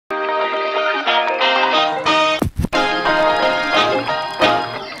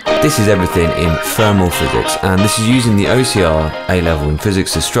This is everything in thermal physics, and this is using the OCR A-level in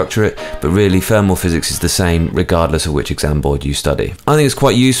physics to structure it, but really thermal physics is the same regardless of which exam board you study. I think it's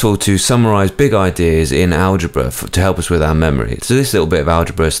quite useful to summarize big ideas in algebra to help us with our memory. So this little bit of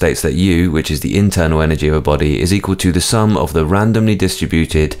algebra states that U, which is the internal energy of a body, is equal to the sum of the randomly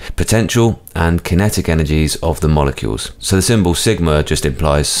distributed potential and kinetic energies of the molecules. So the symbol sigma just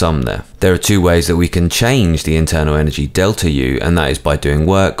implies sum there. There are two ways that we can change the internal energy delta U, and that is by doing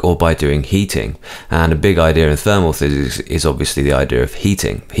work or by doing heating. And a big idea in thermal physics is obviously the idea of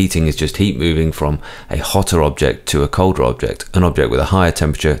heating. Heating is just heat moving from a hotter object to a colder object, an object with a higher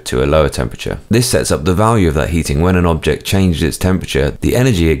temperature to a lower temperature. This sets up the value of that heating. When an object changes its temperature, the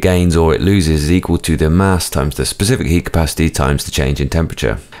energy it gains or it loses is equal to the mass times the specific heat capacity times the change in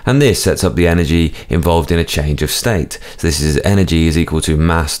temperature. And this sets up the energy involved in a change of state. So this is energy is equal to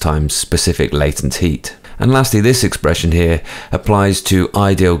mass times specific latent heat. And lastly, this expression here applies to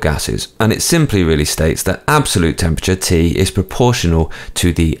ideal gases, and it simply really states that absolute temperature T is proportional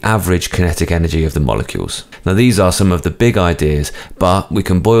to the average kinetic energy of the molecules. Now these are some of the big ideas, but we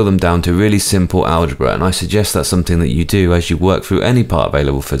can boil them down to really simple algebra, and I suggest that's something that you do as you work through any part of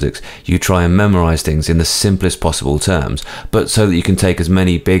A-level physics. You try and memorize things in the simplest possible terms, but so that you can take as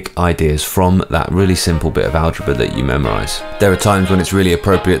many big ideas from that really simple bit of algebra that you memorize. There are times when it's really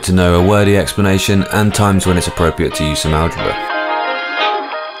appropriate to know a wordy explanation, and times when it's appropriate to use some algebra.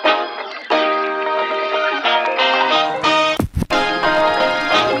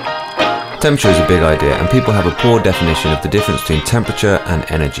 Temperature is a big idea, and people have a poor definition of the difference between temperature and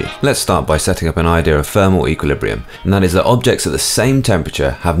energy. Let's start by setting up an idea of thermal equilibrium, and that is that objects at the same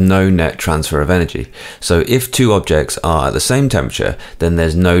temperature have no net transfer of energy. So if two objects are at the same temperature, then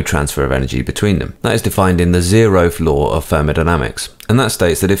there's no transfer of energy between them. That is defined in the 0th law of thermodynamics. And that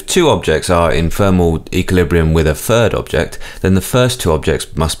states that if two objects are in thermal equilibrium with a third object, then the first two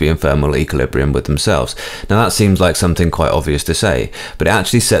objects must be in thermal equilibrium with themselves. Now that seems like something quite obvious to say, but it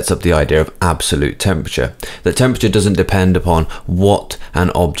actually sets up the idea of absolute temperature. That temperature doesn't depend upon what an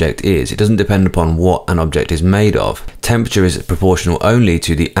object is. It doesn't depend upon what an object is made of. Temperature is proportional only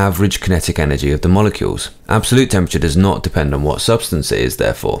to the average kinetic energy of the molecules. Absolute temperature does not depend on what substance it is,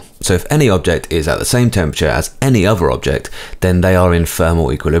 therefore. So if any object is at the same temperature as any other object, then they are in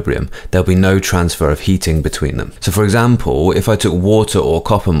thermal equilibrium. There'll be no transfer of heating between them. So for example, if I took water or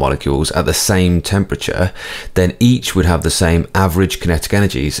copper molecules at the same temperature, then each would have the same average kinetic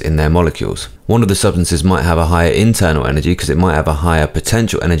energies in their molecules. One of the substances might have a higher internal energy because it might have a higher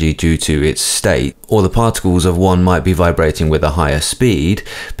potential energy due to its state, or the particles of one might be vibrating with a higher speed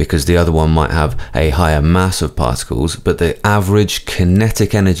because the other one might have a higher mass of particles, but the average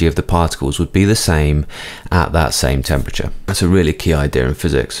kinetic energy of the particles would be the same at that same temperature. That's a really key idea in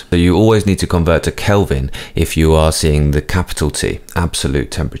physics. So you always need to convert to Kelvin if you are seeing the capital T,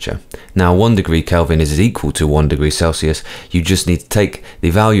 absolute temperature. Now 1 degree Kelvin is equal to 1 degree Celsius. You just need to take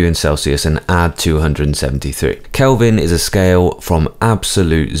the value in Celsius and add 273. Kelvin is a scale from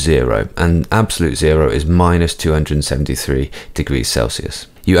absolute zero, and absolute zero is minus 273 degrees Celsius.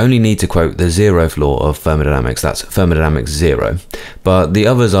 You only need to quote the 0th law of thermodynamics, that's thermodynamics 0, but the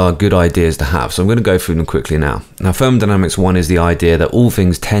others are good ideas to have, so I'm going to go through them quickly now. Now thermodynamics 1 is the idea that all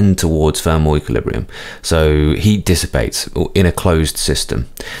things tend towards thermal equilibrium, so heat dissipates in a closed system,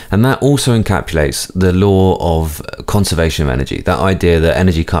 and that also encapsulates the law of conservation of energy, that idea that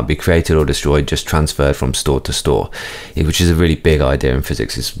energy can't be created or destroyed, just transferred from store to store, which is a really big idea in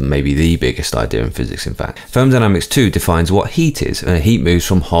physics. It's maybe the biggest idea in physics, in fact. Thermodynamics 2 defines what heat is, and heat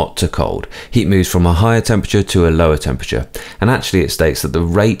moves from hot to cold. Heat moves from a higher temperature to a lower temperature, and actually it states that the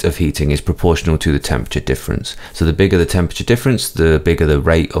rate of heating is proportional to the temperature difference. So the bigger the temperature difference, the bigger the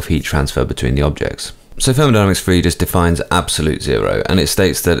rate of heat transfer between the objects. So thermodynamics 3 just defines absolute zero, and it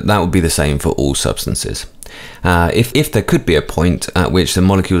states that that would be the same for all substances. If there could be a point at which the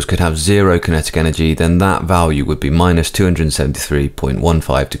molecules could have zero kinetic energy, then that value would be minus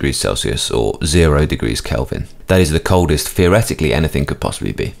 273.15 degrees Celsius or 0 degrees Kelvin. That is the coldest theoretically anything could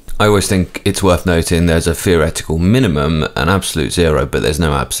possibly be. I always think it's worth noting there's a theoretical minimum, an absolute zero, but there's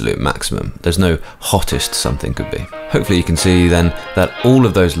no absolute maximum. There's no hottest something could be. Hopefully you can see then that all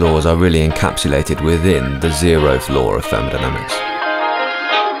of those laws are really encapsulated within the 0th law of thermodynamics.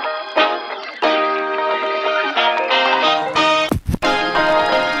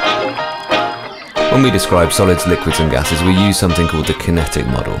 When we describe solids, liquids and gases, we use something called the kinetic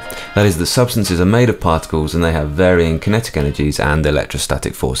model. That is, that substances are made of particles and they have varying kinetic energies and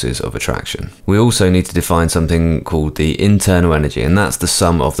electrostatic forces of attraction. We also need to define something called the internal energy, and that's the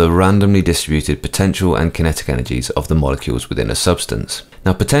sum of the randomly distributed potential and kinetic energies of the molecules within a substance.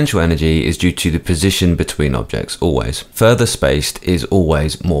 Now, potential energy is due to the position between objects, always. Further spaced is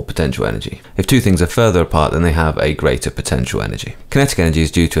always more potential energy. If two things are further apart, then they have a greater potential energy. Kinetic energy is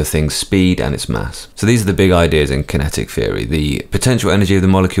due to a thing's speed and its mass. So these are the big ideas in kinetic theory: the potential energy of the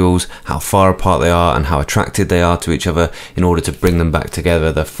molecules, how far apart they are and how attracted they are to each other in order to bring them back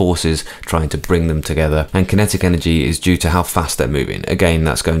together, the forces trying to bring them together. And kinetic energy is due to how fast they're moving. Again,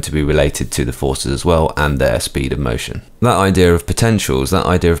 that's going to be related to the forces as well and their speed of motion. That idea of potentials, that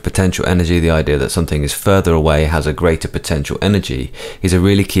idea of potential energy, the idea that something is further away, has a greater potential energy, is a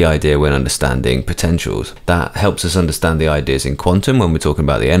really key idea when understanding potentials. That helps us understand the ideas in quantum when we're talking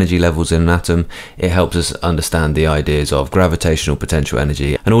about the energy levels in an atom. It helps us understand the ideas of gravitational potential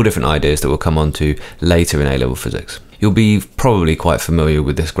energy and all different ideas that we'll come on to later in A-level physics. You'll be probably quite familiar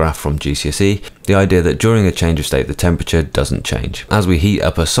with this graph from GCSE, the idea that during a change of state the temperature doesn't change. As we heat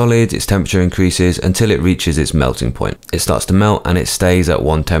up a solid, its temperature increases until it reaches its melting point. It starts to melt and it stays at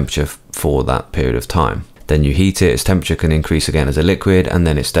one temperature for that period of time. Then you heat it, its temperature can increase again as a liquid, and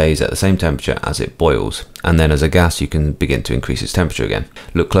then it stays at the same temperature as it boils. And then as a gas, you can begin to increase its temperature again.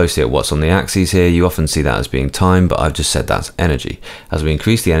 Look closely at what's on the axes here. You often see that as being time, but I've just said that's energy. As we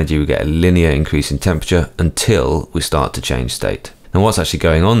increase the energy, we get a linear increase in temperature until we start to change state. Now what's actually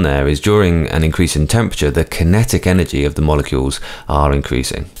going on there is during an increase in temperature, the kinetic energy of the molecules are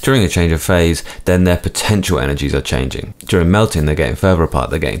increasing. During a change of phase, then their potential energies are changing. During melting, they're getting further apart,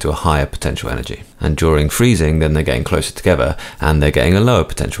 they're getting to a higher potential energy. And during freezing, then they're getting closer together and they're getting a lower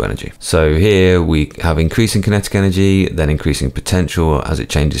potential energy. So here we have increasing kinetic energy, then increasing potential as it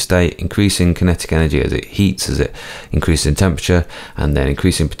changes state, increasing kinetic energy as it heats, as it increases in temperature, and then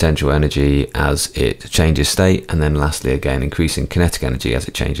increasing potential energy as it changes state, and then lastly again increasing kinetic energy as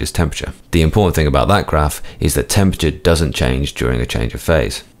it changes temperature. The important thing about that graph is that temperature doesn't change during a change of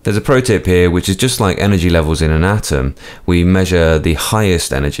phase. There's a pro tip here, which is just like energy levels in an atom, we measure the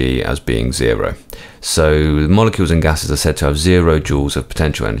highest energy as being 0. So molecules in gases are said to have 0 joules of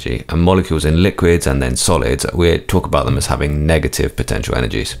potential energy, and molecules in liquids and then solids, we talk about them as having negative potential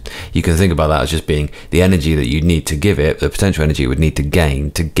energies. You can think about that as just being the energy that you need to give it, the potential energy it would need to gain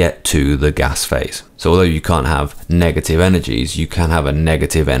to get to the gas phase. So although you can't have negative energies, you can have a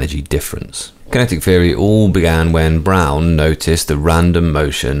negative energy difference. Kinetic theory all began when Brown noticed the random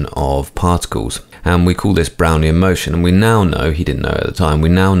motion of particles, and we call this Brownian motion, and we now know, he didn't know at the time, we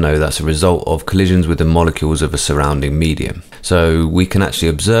now know that's a result of collisions with the molecules of a surrounding medium. So we can actually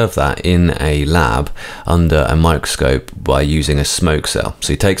observe that in a lab under a microscope by using a smoke cell.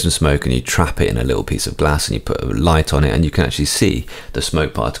 So you take some smoke and you trap it in a little piece of glass and you put a light on it, and you can actually see the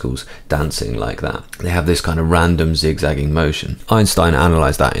smoke particles dancing like that. They have this kind of random zigzagging motion. Einstein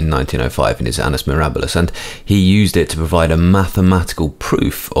analysed that in 1905 in his Annus Mirabilis, and he used it to provide a mathematical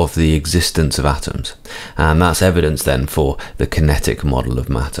proof of the existence of atoms. And that's evidence then for the kinetic model of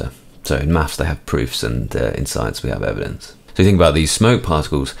matter. So in maths they have proofs, and in science we have evidence. So you think about these smoke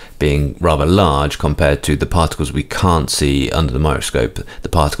particles being rather large compared to the particles we can't see under the microscope, the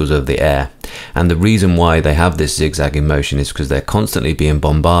particles of the air. And the reason why they have this zigzagging motion is because they're constantly being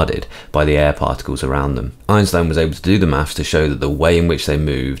bombarded by the air particles around them. Einstein was able to do the maths to show that the way in which they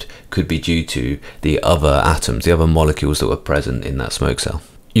moved could be due to the other atoms, the other molecules that were present in that smoke cell.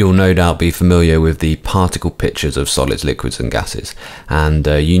 You'll no doubt be familiar with the particle pictures of solids, liquids and gases, and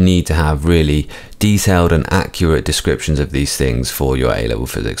you need to have really detailed and accurate descriptions of these things for your A-level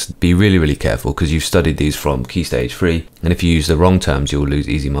physics. Be really careful, because you've studied these from Key Stage 3, and if you use the wrong terms you'll lose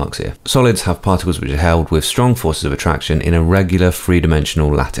easy marks here. Solids have particles which are held with strong forces of attraction in a regular three-dimensional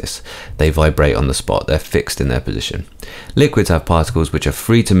lattice. They vibrate on the spot, they're fixed in their position. Liquids have particles which are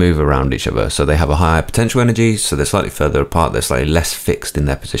free to move around each other, so they have a higher potential energy, so they're slightly further apart, they're slightly less fixed in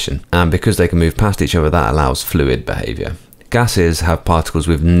their position. And because they can move past each other, that allows fluid behaviour. Gases have particles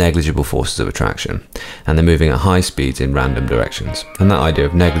with negligible forces of attraction, and they're moving at high speeds in random directions. And that idea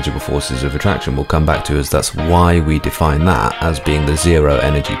of negligible forces of attraction will come back to us. That's why we define that as being the zero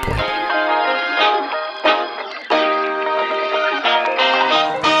energy point.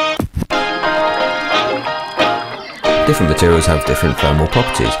 Different materials have different thermal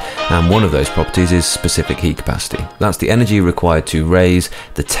properties, and one of those properties is specific heat capacity. That's the energy required to raise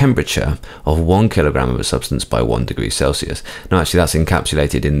the temperature of 1 kilogram of a substance by 1 degree Celsius. Now actually that's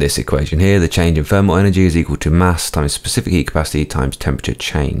encapsulated in this equation here. The change in thermal energy is equal to mass times specific heat capacity times temperature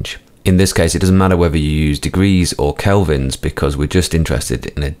change. In this case, it doesn't matter whether you use degrees or kelvins because we're just interested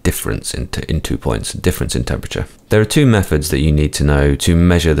in a difference in 2 points, a difference in temperature. There are two methods that you need to know to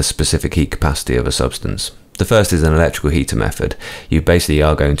measure the specific heat capacity of a substance. The first is an electrical heater method. You basically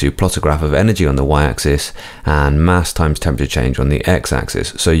are going to plot a graph of energy on the y-axis and mass times temperature change on the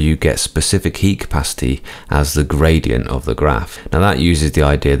x-axis, so you get specific heat capacity as the gradient of the graph. Now that uses the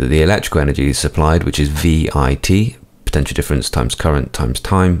idea that the electrical energy is supplied, which is VIT, potential difference times current times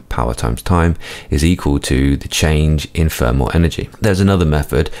time, power times time, is equal to the change in thermal energy. There's another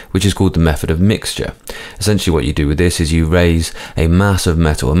method which is called the method of mixture. Essentially what you do with this is you raise a mass of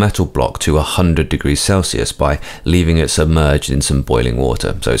metal, a metal block, to 100 degrees Celsius by leaving it submerged in some boiling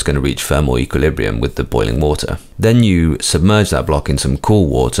water. So it's going to reach thermal equilibrium with the boiling water. Then you submerge that block in some cool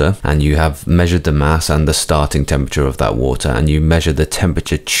water and you have measured the mass and the starting temperature of that water, and you measure the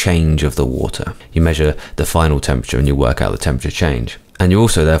temperature change of the water. You measure the final temperature and you work out the temperature change. And you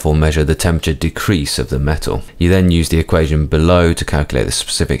also therefore measure the temperature decrease of the metal. You then use the equation below to calculate the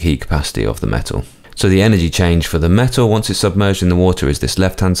specific heat capacity of the metal. So the energy change for the metal once it's submerged in the water is this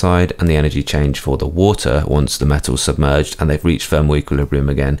left-hand side, and the energy change for the water once the metal's submerged and they've reached thermal equilibrium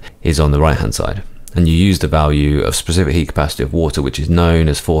again is on the right-hand side. And you use the value of specific heat capacity of water, which is known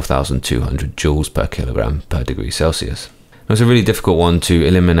as 4,200 joules per kilogram per degree Celsius. It's a really difficult one to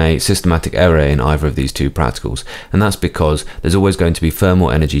eliminate systematic error in either of these two practicals, and that's because there's always going to be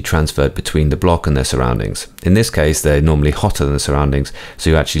thermal energy transferred between the block and their surroundings. In this case, they're normally hotter than the surroundings, so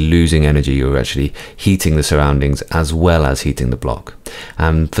you're actually losing energy, you're actually heating the surroundings as well as heating the block.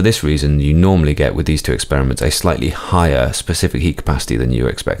 And for this reason, you normally get with these two experiments a slightly higher specific heat capacity than you were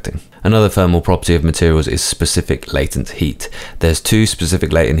expecting. Another thermal property of materials is specific latent heat. There's two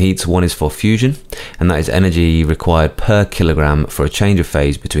specific latent heats. One is for fusion, and that is energy required per kilogram for a change of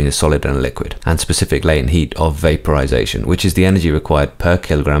phase between a solid and a liquid, and specific latent heat of vaporization, which is the energy required per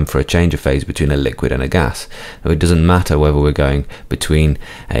kilogram for a change of phase between a liquid and a gas. Now, it doesn't matter whether we're going between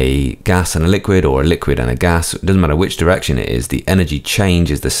a gas and a liquid or a liquid and a gas. It doesn't matter which direction it is, the energy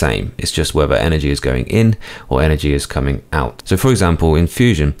change is the same. It's just whether energy is going in or energy is coming out. So for example, in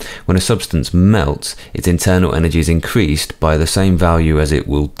fusion, when a substance melts, its internal energy is increased by the same value as it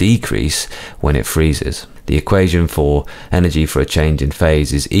will decrease when it freezes. The equation for energy for a change in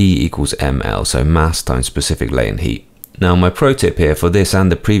phase is E equals mL, so mass times specific latent heat. Now my pro tip here for this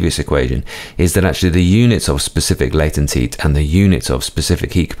and the previous equation is that actually the units of specific latent heat and the units of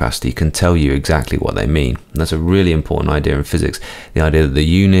specific heat capacity can tell you exactly what they mean. And that's a really important idea in physics, the idea that the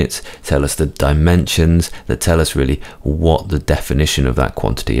units tell us the dimensions that tell us really what the definition of that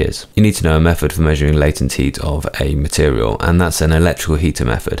quantity is. You need to know a method for measuring latent heat of a material, and that's an electrical heater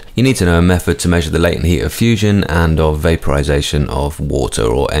method. You need to know a method to measure the latent heat of fusion and of vaporization of water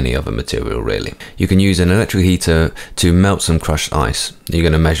or any other material really. You can use an electrical heater to melt some crushed ice. You're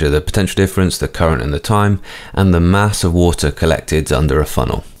going to measure the potential difference, the current and the time, and the mass of water collected under a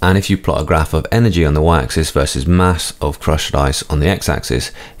funnel. And if you plot a graph of energy on the y-axis versus mass of crushed ice on the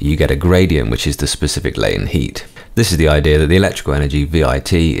x-axis, you get a gradient, which is the specific latent heat. This is the idea that the electrical energy,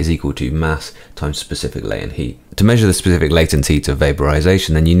 VIT, is equal to mass times specific latent heat. To measure the specific latent heat of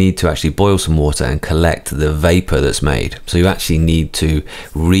vaporization, then you need to actually boil some water and collect the vapor that's made. So you actually need to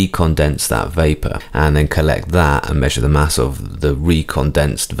recondense that vapor and then collect that and measure the mass of the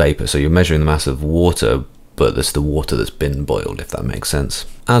recondensed vapor. So you're measuring the mass of water, but that's the water that's been boiled, if that makes sense.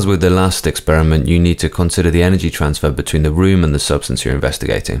 As with the last experiment, you need to consider the energy transfer between the room and the substance you're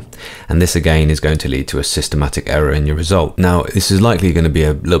investigating. And this again is going to lead to a systematic error in your result. Now, this is likely going to be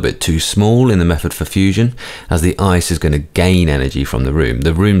a little bit too small in the method for fusion, as the ice is going to gain energy from the room.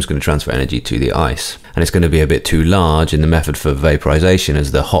 The room's going to transfer energy to the ice. And it's going to be a bit too large in the method for vaporization,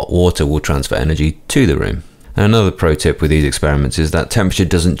 as the hot water will transfer energy to the room. And another pro tip with these experiments is that temperature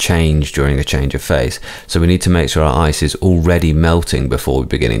doesn't change during a change of phase, so we need to make sure our ice is already melting before we're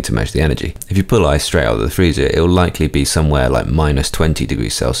beginning to measure the energy. If you pull ice straight out of the freezer, it will likely be somewhere like minus 20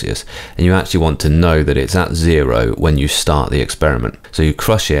 degrees Celsius, and you actually want to know that it's at zero when you start the experiment. So you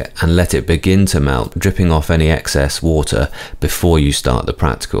crush it and let it begin to melt, dripping off any excess water before you start the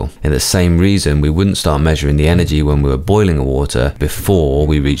practical. In the same reason, we wouldn't start measuring the energy when we were boiling the water before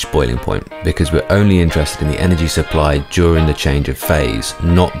we reached boiling point, because we're only interested in the energy supplied during the change of phase,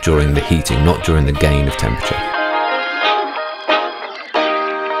 not during the heating, not during the gain of temperature.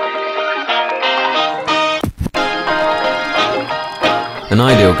 An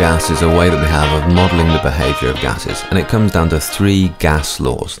ideal gas is a way that we have of modelling the behaviour of gases, and it comes down to 3 gas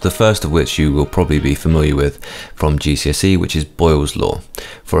laws, the first of which you will probably be familiar with from GCSE, which is Boyle's law.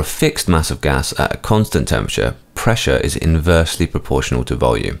 For a fixed mass of gas at a constant temperature, pressure is inversely proportional to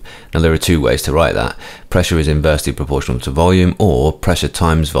volume. Now there are two ways to write that. Pressure is inversely proportional to volume, or pressure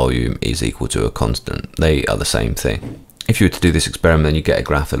times volume is equal to a constant. They are the same thing. If you were to do this experiment, then you get a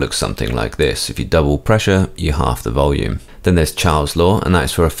graph that looks something like this. If you double pressure, you halve the volume. Then there's Charles' law, and that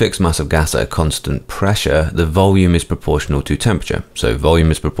is for a fixed mass of gas at a constant pressure, the volume is proportional to temperature. So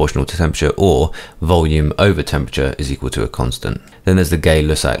volume is proportional to temperature, or volume over temperature is equal to a constant. Then there's the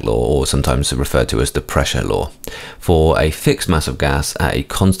gay-lussac law, or sometimes referred to as the pressure law. For a fixed mass of gas at a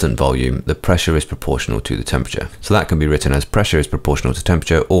constant volume, the pressure is proportional to the temperature. So that can be written as pressure is proportional to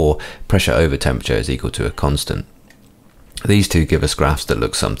temperature, or pressure over temperature is equal to a constant. These two give us graphs that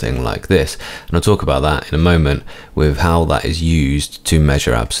look something like this, and I'll talk about that in a moment with how that is used to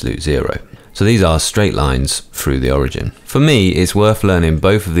measure absolute zero. So these are straight lines through the origin. For me, it's worth learning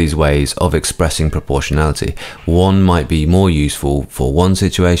both of these ways of expressing proportionality. One might be more useful for one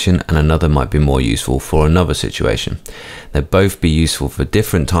situation and another might be more useful for another situation. They'd both be useful for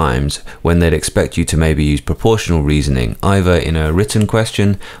different times when they'd expect you to maybe use proportional reasoning, either in a written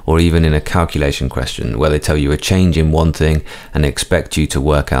question or even in a calculation question, where they tell you a change in one thing and expect you to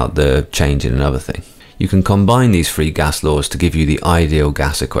work out the change in another thing. You can combine these three gas laws to give you the ideal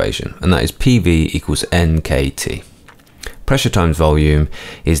gas equation, and that is PV equals NKT. Pressure times volume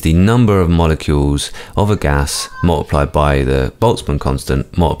is the number of molecules of a gas multiplied by the Boltzmann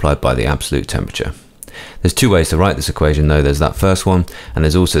constant multiplied by the absolute temperature. There's two ways to write this equation though. There's that first one, and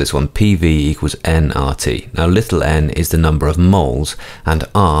there's also this one, PV equals nRT. Now little n is the number of moles and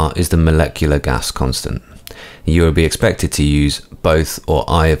R is the molecular gas constant. You will be expected to use both or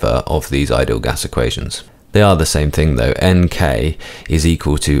either of these ideal gas equations. They are the same thing though. NK is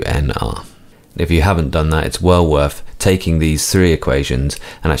equal to NR. If you haven't done that, it's well worth taking these three equations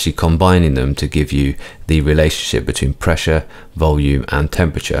and actually combining them to give you the relationship between pressure, volume and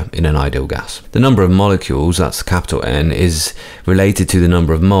temperature in an ideal gas. The number of molecules, that's capital N, is related to the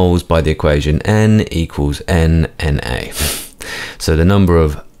number of moles by the equation N equals NNA. So the number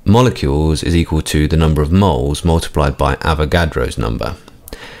of molecules is equal to the number of moles multiplied by Avogadro's number.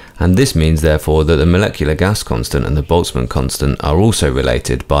 And this means therefore that the molecular gas constant and the Boltzmann constant are also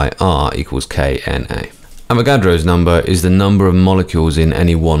related by R equals KNA. Avogadro's number is the number of molecules in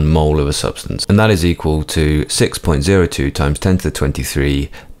any 1 mole of a substance, and that is equal to 6.02 times 10 to the 23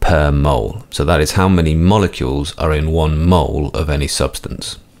 per mole. So that is how many molecules are in 1 mole of any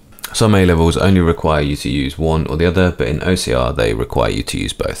substance. Some A-levels only require you to use one or the other, but in OCR they require you to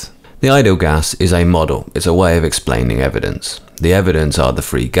use both. The ideal gas is a model. It's a way of explaining evidence. The evidence are the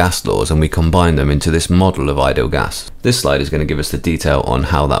three gas laws, and we combine them into this model of ideal gas. This slide is going to give us the detail on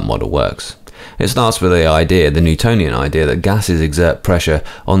how that model works. It starts with the idea, the Newtonian idea, that gases exert pressure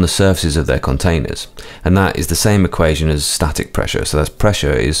on the surfaces of their containers, and that is the same equation as static pressure. So that's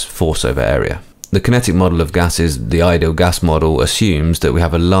pressure is force over area. The kinetic model of gases, the ideal gas model, assumes that we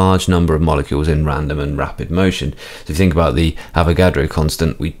have a large number of molecules in random and rapid motion. So if you think about the Avogadro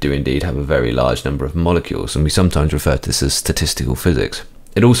constant, we do indeed have a very large number of molecules, and we sometimes refer to this as statistical physics.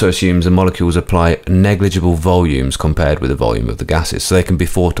 It also assumes the molecules apply negligible volumes compared with the volume of the gases, so they can be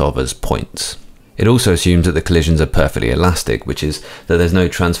thought of as points. It also assumes that the collisions are perfectly elastic, which is that there's no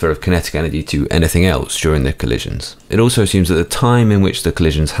transfer of kinetic energy to anything else during the collisions. It also assumes that the time in which the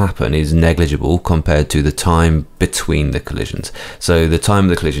collisions happen is negligible compared to the time between the collisions. So the time of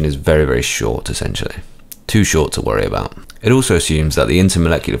the collision is very, very short, essentially. Too short to worry about. It also assumes that the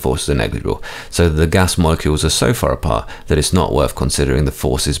intermolecular forces are negligible, so that the gas molecules are so far apart that it's not worth considering the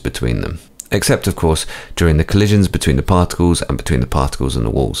forces between them. Except, of course, during the collisions between the particles and between the particles and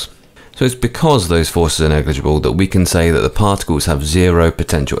the walls. So it's because those forces are negligible that we can say that the particles have zero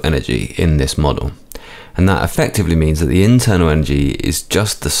potential energy in this model. And that effectively means that the internal energy is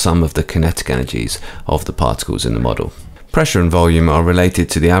just the sum of the kinetic energies of the particles in the model. Pressure and volume are related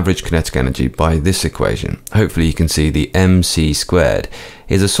to the average kinetic energy by this equation. Hopefully you can see the mc squared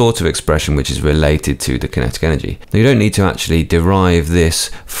is a sort of expression which is related to the kinetic energy. Now you don't need to actually derive this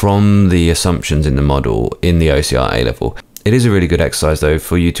from the assumptions in the model in the OCR A-level. It is a really good exercise though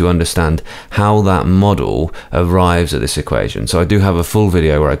for you to understand how that model arrives at this equation. So I do have a full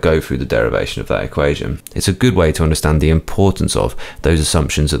video where I go through the derivation of that equation. It's a good way to understand the importance of those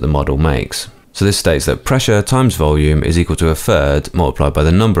assumptions that the model makes. So this states that pressure times volume is equal to a third multiplied by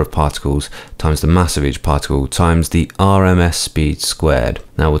the number of particles times the mass of each particle times the RMS speed squared.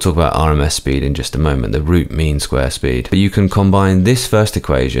 Now we'll talk about RMS speed in just a moment, the root mean square speed. But you can combine this first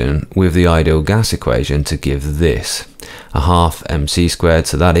equation with the ideal gas equation to give this. A half mc squared,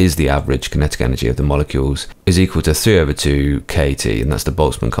 so that is the average kinetic energy of the molecules, is equal to 3/2 kT, and that's the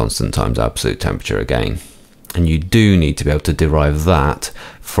Boltzmann constant times absolute temperature again. And you do need to be able to derive that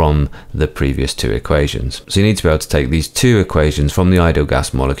from the previous two equations. So you need to be able to take these two equations from the ideal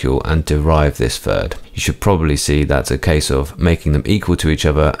gas molecule and derive this third. You should probably see that's a case of making them equal to each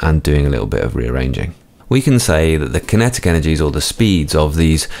other and doing a little bit of rearranging. We can say that the kinetic energies, or the speeds of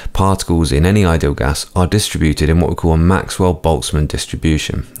these particles in any ideal gas, are distributed in what we call a Maxwell-Boltzmann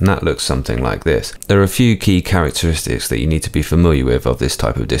distribution. And that looks something like this. There are a few key characteristics that you need to be familiar with of this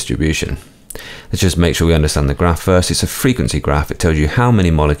type of distribution. Let's just make sure we understand the graph first. It's a frequency graph. It tells you how many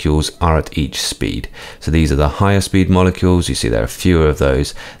molecules are at each speed. So these are the higher speed molecules. You see there are fewer of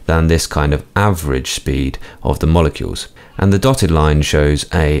those than this kind of average speed of the molecules. And the dotted line shows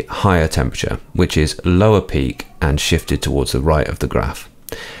a higher temperature, which is lower peak and shifted towards the right of the graph.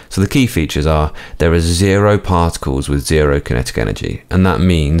 So the key features are there are 0 particles with 0 kinetic energy, and that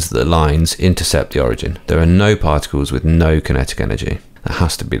means that the lines intercept the origin. There are no particles with no kinetic energy. That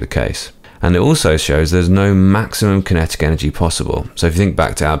has to be the case. And it also shows there's no maximum kinetic energy possible. So if you think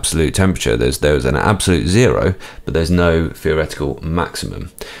back to absolute temperature, there's an absolute 0, but there's no theoretical maximum.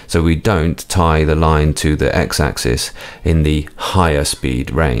 So we don't tie the line to the x-axis in the higher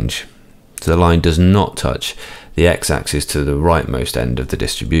speed range. So the line does not touch the x-axis to the rightmost end of the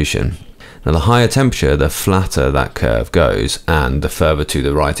distribution. Now the higher temperature, the flatter that curve goes, and the further to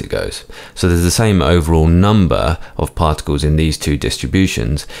the right it goes. So there's the same overall number of particles in these two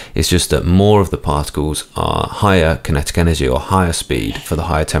distributions. It's just that more of the particles are higher kinetic energy or higher speed for the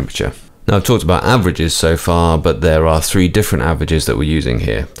higher temperature. Now I've talked about averages so far, but there are 3 different averages that we're using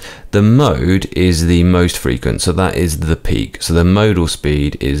here. The mode is the most frequent, so that is the peak. So the modal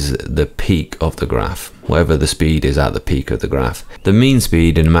speed is the peak of the graph, whatever the speed is at the peak of the graph. The mean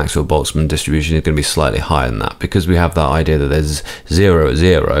speed in a Maxwell-Boltzmann distribution is going to be slightly higher than that, because we have that idea that there's 0 at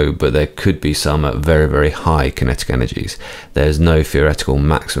 0, but there could be some at very, very high kinetic energies. There's no theoretical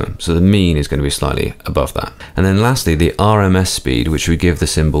maximum, so the mean is going to be slightly above that. And then lastly, the RMS speed, which we give the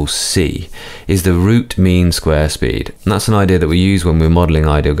symbol C, is the root mean square speed. And that's an idea that we use when we're modeling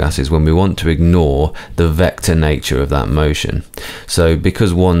ideal gases, when we want to ignore the vector nature of that motion. So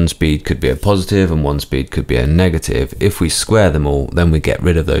because one speed could be a positive and one speed could be a negative, if we square them all, then we get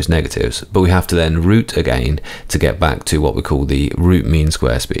rid of those negatives. But we have to then root again to get back to what we call the root mean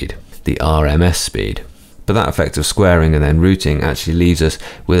square speed, the RMS speed. But that effect of squaring and then rooting actually leaves us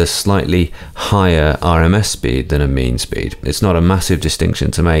with a slightly higher RMS speed than a mean speed. It's not a massive distinction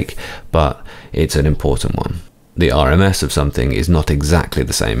to make, but it's an important one. The RMS of something is not exactly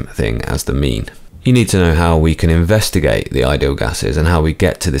the same thing as the mean. You need to know how we can investigate the ideal gases and how we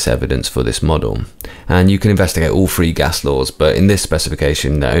get to this evidence for this model. And you can investigate all 3 gas laws, but in this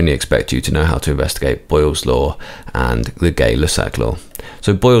specification they only expect you to know how to investigate Boyle's law and the gay-lussac law.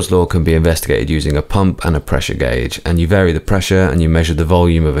 So Boyle's law can be investigated using a pump and a pressure gauge, and you vary the pressure and you measure the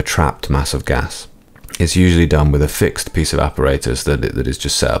volume of a trapped mass of gas. It's usually done with a fixed piece of apparatus that is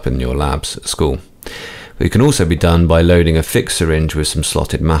just set up in your labs at school. It can also be done by loading a fixed syringe with some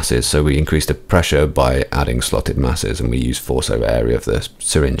slotted masses, so we increase the pressure by adding slotted masses, and we use force over area of the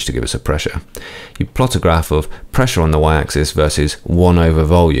syringe to give us a pressure. You plot a graph of pressure on the y-axis versus 1 over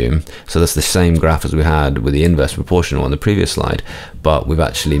volume, so that's the same graph as we had with the inverse proportional on the previous slide, but we've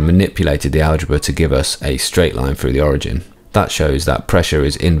actually manipulated the algebra to give us a straight line through the origin. That shows that pressure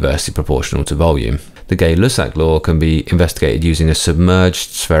is inversely proportional to volume. The gay-lussac law can be investigated using a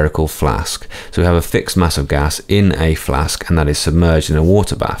submerged spherical flask. So we have a fixed mass of gas in a flask, and that is submerged in a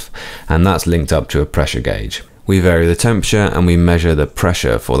water bath, and that's linked up to a pressure gauge. We vary the temperature and we measure the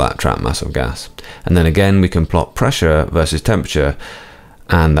pressure for that trapped mass of gas. And then again we can plot pressure versus temperature,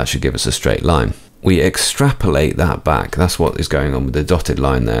 and that should give us a straight line. We extrapolate that back, that's what is going on with the dotted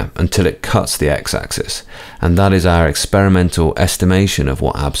line there, until it cuts the x-axis. And that is our experimental estimation of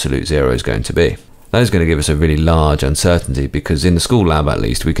what absolute 0 is going to be. That is going to give us a really large uncertainty, because in the school lab at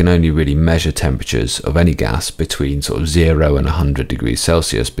least we can only really measure temperatures of any gas between sort of 0 and 100 degrees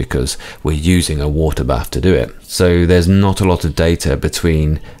Celsius, because we're using a water bath to do it. So there's not a lot of data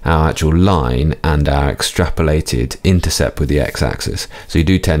between our actual line and our extrapolated intercept with the x-axis. So you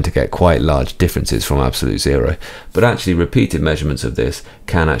do tend to get quite large differences from absolute 0. But actually repeated measurements of this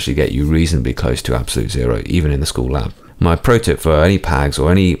can actually get you reasonably close to absolute 0, even in the school lab. My pro tip for any PAGs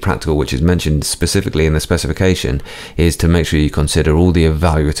or any practical which is mentioned specifically in the specification is to make sure you consider all the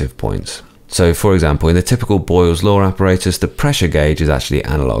evaluative points. So for example, in the typical Boyle's law apparatus, the pressure gauge is actually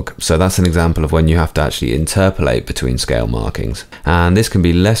analog. So that's an example of when you have to actually interpolate between scale markings. And this can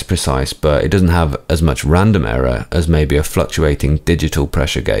be less precise, but it doesn't have as much random error as maybe a fluctuating digital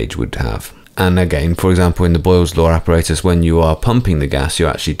pressure gauge would have. And again, for example, in the Boyle's law apparatus, when you are pumping the gas, you're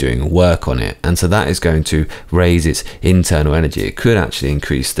actually doing work on it. And so that is going to raise its internal energy. It could actually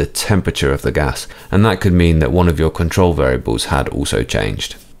increase the temperature of the gas. And that could mean that one of your control variables had also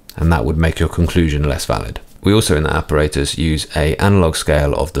changed. And that would make your conclusion less valid. We also in the apparatus use an analog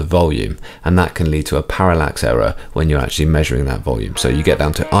scale of the volume, and that can lead to a parallax error when you're actually measuring that volume. So you get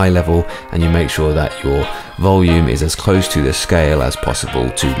down to eye level and you make sure that your volume is as close to the scale as possible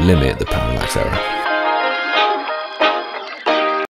to limit the parallax error.